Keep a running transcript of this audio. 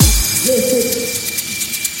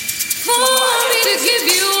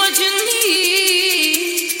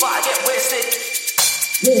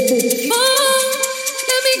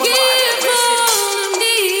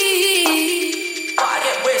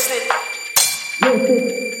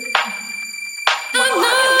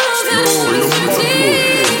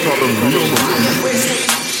Here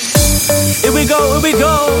we go, here we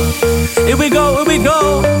go. Here we go, here we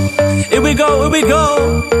go. Here we go, here we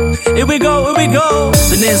go. Here we go, here we go.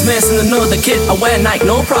 The name's Mase and I know the kid. I wear Nike,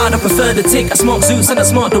 no Prada, prefer the tick. I smoke Zeus and I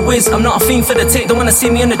smoke the whiz. I'm not a fiend for the tick. Don't wanna see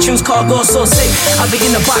me in the tunes, car go so sick. I'll be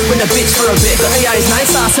in the back with a bitch for a bit. Got the eyes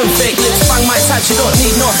nice, ass and fake lips. Bang my type, she don't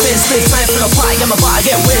need no face. This time for the party, I'm about to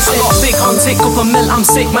get wasted. I got big on tick, up a mil, I'm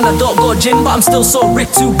sick. Man, I don't go gym, but I'm still so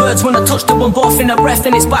ripped. Two birds when I touch the one, both in a breath.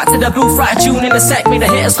 Then it's back to the booth, right a tune in a sec. Me the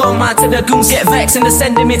haters go mad to the goons, get vexed. And they're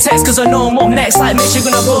sending me text, cause I know I'm up next. Like me, she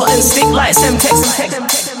gonna roll and stick like some text.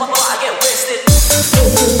 I get wasted.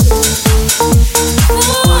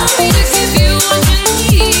 Want me to give you what you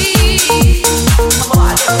need? I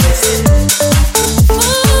get wasted.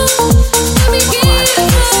 Let me give you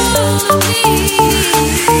all of me.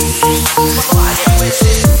 I get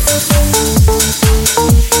wasted.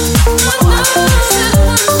 I know that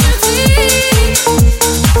what you need.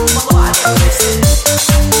 I get wasted.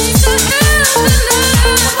 Needs to have the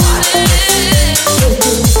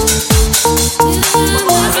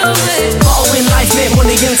Following life, make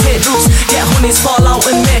money and take drugs. Get honeys, fall out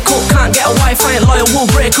and make up. Can't get a Wi-Fi and loyal will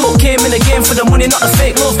break up. Came in the game for the money, not the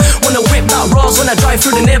fake love. Wanna whip that Rolls when I drive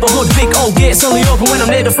through the neighborhood. Big old gates only open when I'm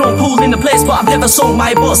near the front. Pool in the place, but I've never sunk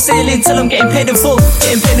my boat sailing till I'm getting paid in full.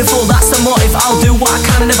 Getting paid in full, that's the motive. I'll do what I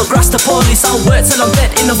can and never grasp the police. I'll work till I'm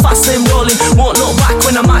dead in the fast lane rolling. Won't look back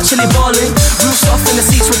when I'm actually balling. Roofs off and the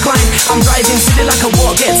seats recline. I'm driving city like I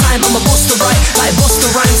walk, get time. I'm a buster right, like Buster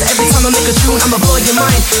Rhymes. Every time I make a tune, I'ma blow your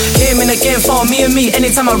mind. Came in again for me and me.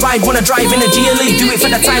 Anytime I ride, wanna drive in a GLE. Do it for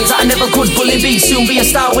the times that I never could bully be. Soon be a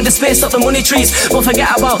star with the space of the money trees. But forget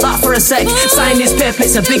about that for a sec. Sign this paper,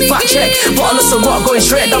 it's a big fat check. Bottle of some rock going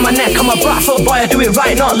straight down my neck. I'm a Bradford boy, I do it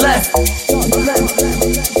right, not left. I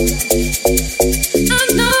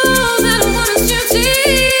know that what you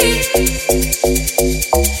need.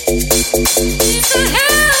 Needs to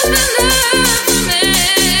have the love from me.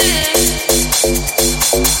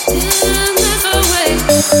 And that's the way.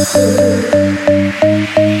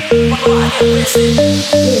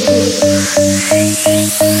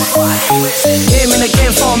 Came in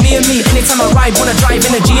again for me and me. Anytime I ride, wanna drive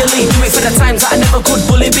in a GLE. Do it for the times that I never could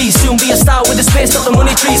bully be. Soon be a star with the space of the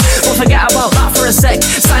money trees. But forget about that for a sec.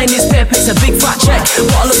 Sign this paper, it's a big fat check.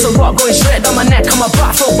 Bottle of some rock going straight down my neck. I'm a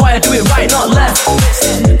Bradford boy, I do it right, not left.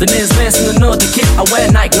 The name's Mase and I know the kid. I wear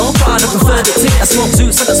Nike, no Prada, prefer the tick. I smoke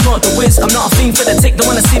Zeus and I smoke the whiz. I'm not a fiend for the tick. Don't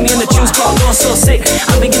wanna see me in the tunes, car go so sick.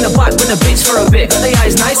 I'm big in the back with a bitch for a bit. Got the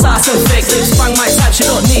eyes nice, ass and fake lips. Bang my type, she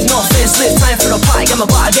don't need no facelift. Time for the party, I'm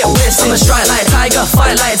about to get wasted. I'ma strike like Tiger,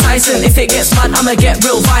 fight like Tyson. If it gets mad, I'ma get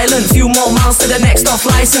real violent. Few more miles to the next off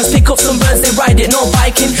license. Pick up some birds, they ride it, no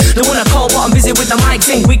biking. They wanna call, but I'm busy with the mic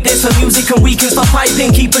thing. Weekdays for music and weekends for piping.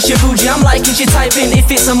 Keep us your bougie, I'm liking she typing. If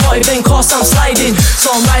it's a motive, then course I'm sliding. So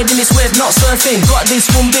I'm riding this wave, not surfing. Got this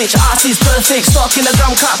one bitch, ass is perfect. Stalking the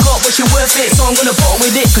gram cat caught, but she worth it. So I'm gonna put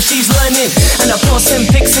with it, cause she's learning. And I post them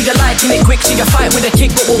pics, she liking it quick. She can fight with a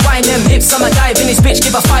kick, but we'll wind them hips. I'm a dive in this bitch,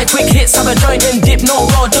 give her 5 quick hits. Have a joint and dip, no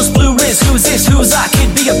raw, just blue wrist. Who's this, who's that?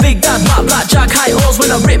 Kid be a big dad, matte black jack, high O's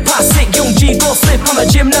when I rip past sick. Young G, go flip, I'm a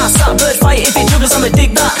gymnast. That bird fight, if it juggles, I'ma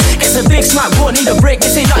dig that. It's a big smack, won't need a break.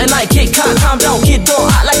 This ain't nothing like Kit Kat. Calm down, kid, don't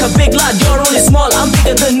act like a big lad. You're only small, I'm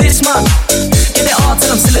bigger than this man. Get it hard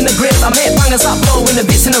till I'm still in the grave. I make bangers that blow in the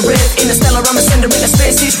bits in the rave. In the stellar, I'm a sender in the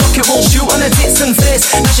space. These rocket will shoot on her tits and face.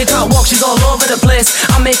 Now she can't walk, she's all over the place.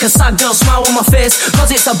 I make a sad girl smile on my face. Cause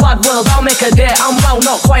it's a bad world, I'll make a day. I'm loud,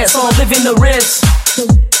 not quiet, so I'm living the race.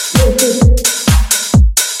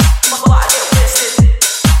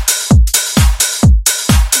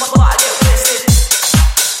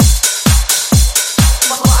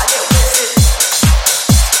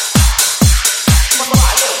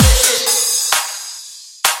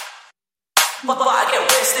 I get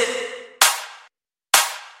wasted.